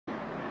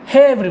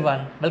Hey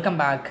everyone, welcome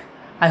back.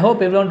 I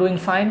hope everyone doing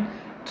fine.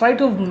 Try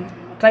to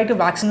try to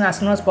vaccinate as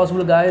soon as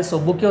possible, guys. So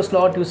book your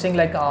slot using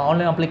like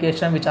online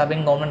application which have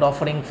been government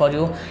offering for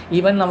you.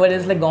 Even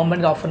nowadays, like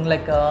government offering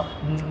like a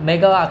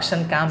mega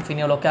action camp in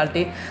your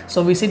locality.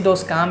 So visit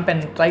those camp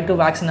and try to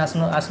vaccinate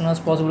as soon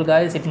as possible,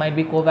 guys. It might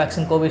be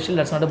Covaxin, Covishield.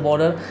 That's not a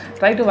border.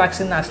 Try to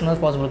vaccinate as soon as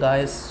possible,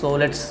 guys. So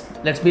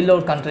let's build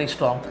our country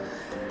strong.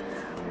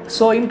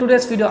 So in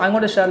today's video I'm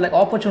going to share like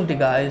opportunity,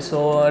 guys.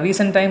 So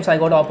recent times I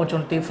got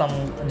opportunity from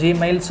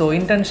Gmail. So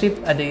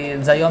internship at the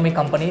Xiaomi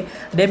company,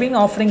 they've been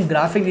offering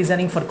graphic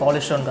designing for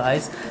college students,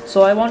 guys.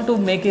 So I want to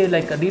make a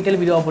like a detailed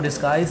video about this,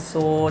 guys.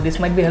 So this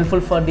might be helpful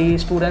for the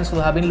students who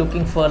have been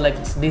looking for like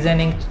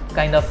designing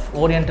kind of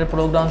oriented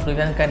programs,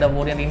 design kind of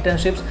oriented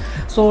internships.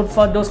 So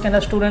for those kind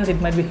of students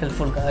it might be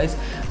helpful, guys.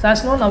 So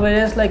as known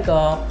nowadays, like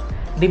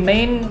the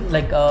main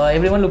like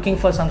everyone looking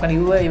for some kind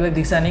of UI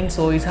designing,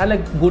 so it's had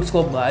like good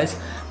scope, guys.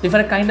 If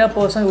you're a kind of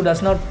person who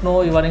does not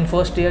know, you are in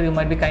first year, you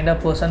might be kind of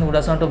person who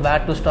does not know where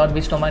to start,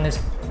 which domain is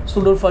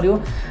suitable for you.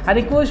 I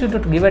request you to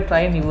give a try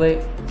in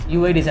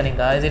UI designing,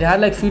 guys. It had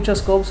like future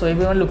scope, so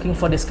everyone looking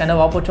for this kind of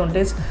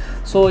opportunities.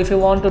 So if you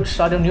want to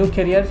start a new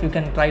career, you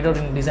can try it out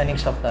in designing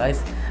stuff,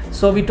 guys.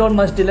 So without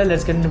much delay,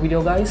 let's get into the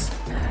video, guys.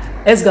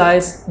 Yes,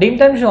 guys, the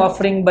internship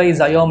offering by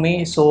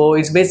Xiaomi, so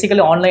it's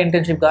basically online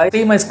internship, guys.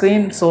 See my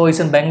screen, so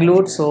it's in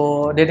Bangalore.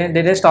 So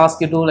they just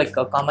ask you to like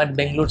come at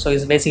Bangalore. So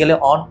it's basically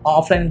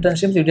offline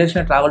internships. You just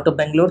need to travel to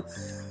Bangalore.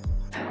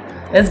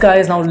 Yes,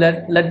 guys, now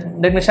let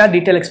me share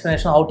detailed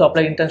explanation how to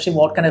apply internship,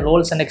 what kind of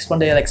roles and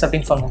expense they are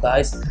accepting from you,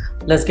 guys.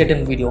 Let's get in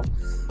the video.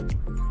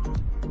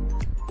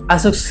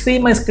 As you see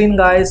my screen,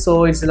 guys,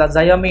 so it's a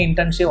Xiaomi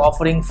internship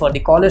offering for the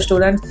college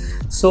students.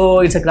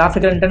 So it's a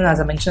graphical intern, as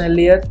I mentioned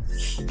earlier.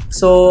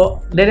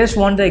 So they just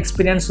want the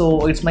experience,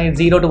 so it's my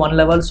 0 to 1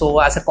 level. So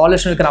as a college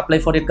student you can apply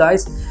for it,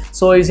 guys.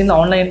 So it's in the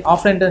offline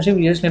internship.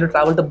 You just need to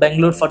travel to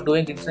Bangalore for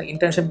doing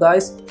internship,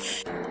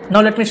 guys. Now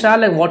let me share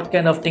like what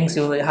kind of things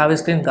you have a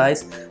screen,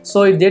 guys.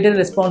 So if day-to-day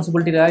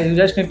responsibility, guys, you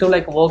just need to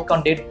like work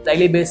on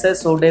daily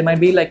basis. So they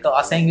might be like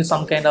assigning you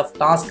some kind of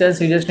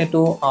tasks. You just need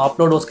to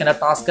upload those kind of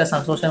tasks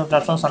on social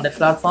platforms, on their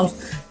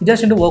platforms. You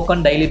just need to work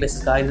on daily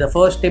basis, guys. The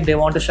first tip they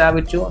want to share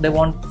with you, they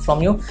want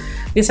from you.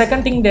 The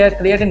second thing, they are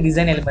creating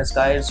design elements,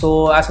 guys.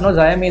 So as you know,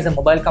 Xiaomi is a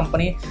mobile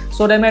company,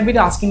 so they might be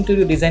asking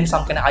to design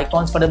some kind of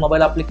icons for the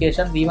mobile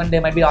application. Even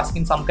they might be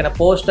asking some kind of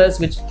posters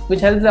which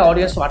helps the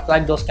audience to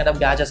attract those kind of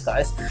gadgets,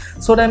 guys.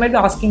 So they might be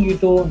asking you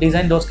to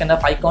design those kind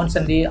of icons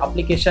and the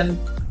application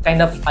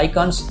kind of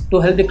icons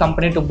to help the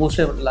company to boost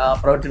their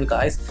productivity,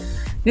 guys.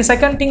 The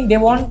second thing, they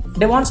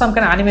want some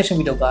kind of animation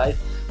video, guys.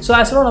 So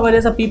as you know,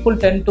 nowadays people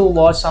tend to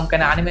watch some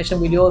kind of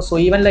animation video. So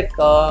even like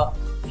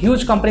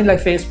huge companies like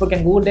Facebook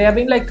and Google, they have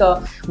been like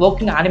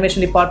working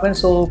animation department,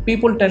 so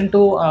people tend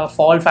to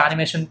fall for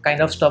animation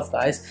kind of stuff,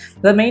 guys.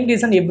 The main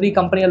reason every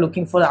company are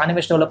looking for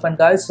animation development,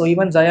 guys. So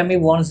even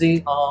Xiaomi wants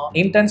the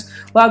interns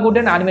who are good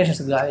at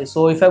animation, guys.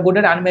 So if you're good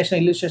at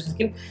animation illustration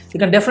skill, you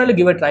can definitely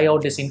give a try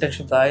out this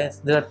internship, guys.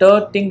 The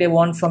third thing they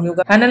want from you,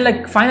 guys. And then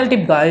like final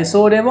tip, guys,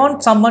 so they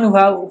want someone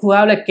who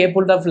have like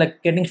capable of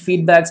like getting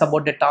feedbacks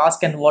about the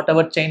task and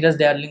whatever changes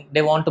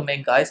they want to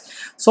make, guys.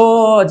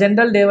 So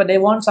general, they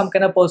want some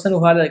kind of person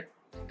who are like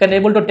can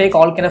able to take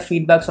all kind of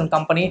feedbacks from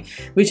company,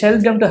 which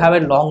helps them to have a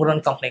long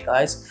run company,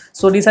 guys.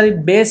 So these are the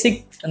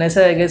basic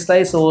necessary, I guess,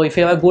 guys. So if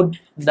you have a good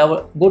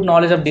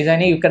knowledge of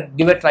designing, you can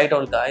give it a try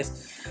out,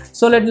 guys.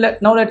 So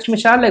now let me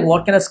share like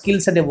what kind of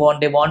skills that they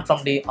want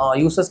from the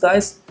users,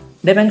 guys.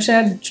 They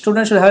mentioned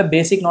students should have a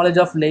basic knowledge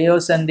of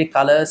layers and the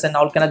colors and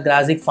all kind of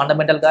graphic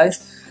fundamental,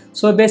 guys.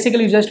 So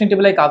basically you just need to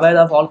be like aware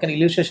of all kind of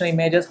illustration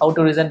images, how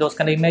to design those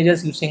kind of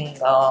images using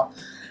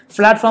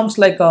platforms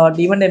like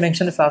even they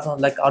mentioned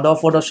platforms like Adobe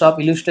Photoshop,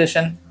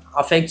 illustration,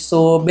 effects.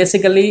 So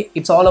basically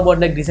it's all about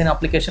like design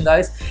application,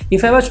 guys.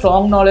 If you have a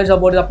strong knowledge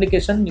about the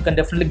application, you can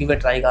definitely give it a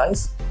try,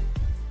 guys.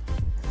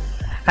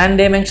 And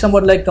they mentioned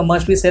about like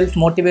must be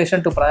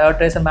self-motivation to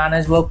prioritize and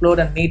manage workload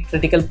and meet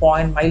critical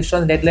point,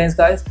 milestones, deadlines,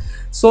 guys.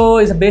 So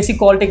it's a basic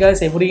quality,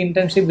 guys. Every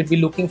internship will be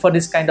looking for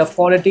this kind of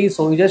quality.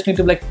 So you just need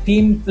to like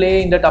team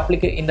play in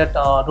that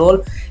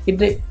role.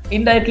 It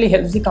indirectly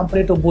helps the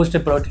company to boost the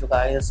productivity,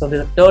 guys. So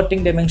the third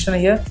thing they mentioned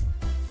here.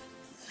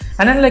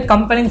 And then like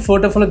comparing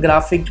portfolio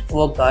graphic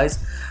work, guys.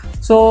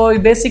 So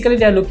basically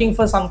they are looking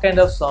for some kind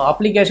of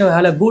application who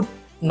have a good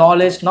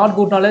knowledge, not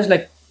good knowledge,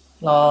 like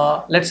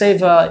let's say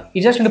if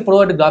you just need to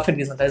provide a graphic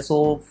design, guys.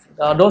 So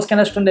those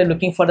kind of students they're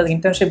looking for the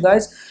internship,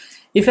 guys.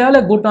 If you have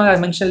a good knowledge, I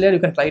mentioned earlier, you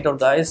can try it out,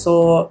 guys.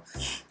 So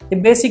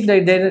in basic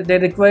they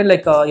require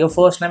like your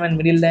first name and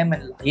middle name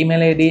and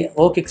email ID,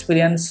 work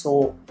experience.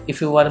 So if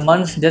you are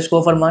months, just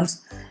go for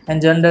months,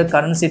 and gender,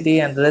 current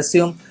city, and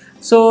resume.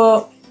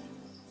 So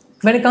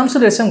when it comes to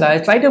resume,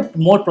 guys, try to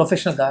be more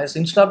professional, guys.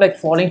 Instead of like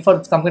falling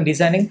for company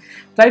designing,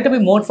 try to be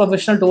more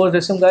professional towards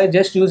resume, guys.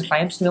 Just use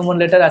Times New Roman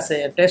letter as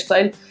a test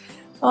style.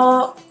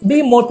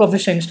 Be more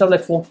professional instead of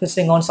like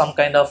focusing on some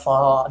kind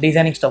of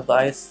designing stuff,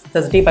 guys.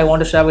 That's the tip I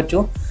want to share with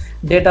you.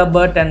 date of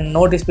birth and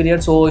notice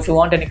period. So if you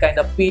want any kind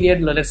of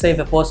period, let's say if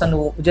a person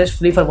who just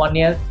free for 1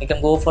 year, you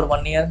can go for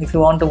 1 year. If you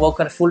want to work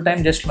on full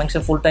time, just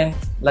mention full time,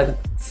 like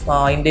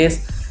in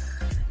days,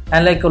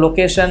 and like a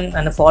location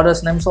and a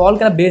father's name. So all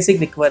kind of basic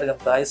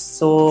requirements, guys.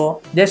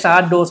 So just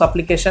add those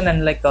application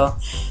and like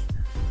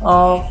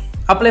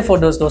apply for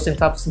those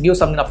things, give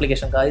some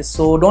application, guys.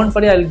 So don't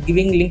worry, I'll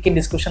giving link in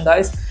description,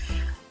 guys.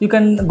 You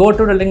can go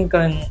to the link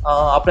and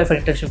apply for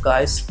internship,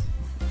 guys.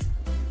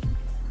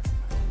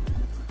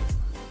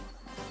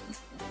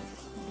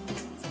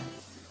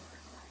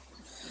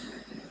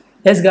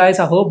 Yes, guys,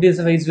 I hope this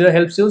video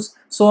helps you.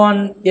 So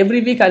on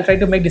every week I'll try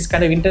to make this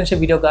kind of internship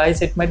video, guys.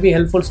 It might be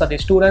helpful for the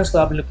students who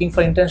are looking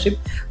for internship.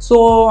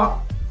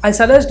 So I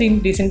suggest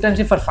this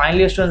internship for final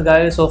year students,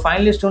 guys. So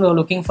final year students who are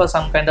looking for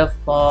some kind of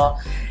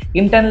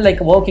intern like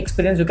work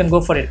experience, you can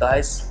go for it,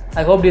 guys.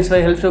 I hope this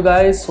will help you,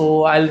 guys.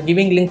 So I'll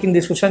giving link in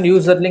description.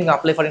 Use that link,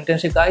 apply for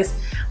internship, guys.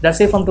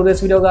 That's it from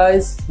today's video,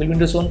 guys. We'll meet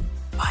you soon.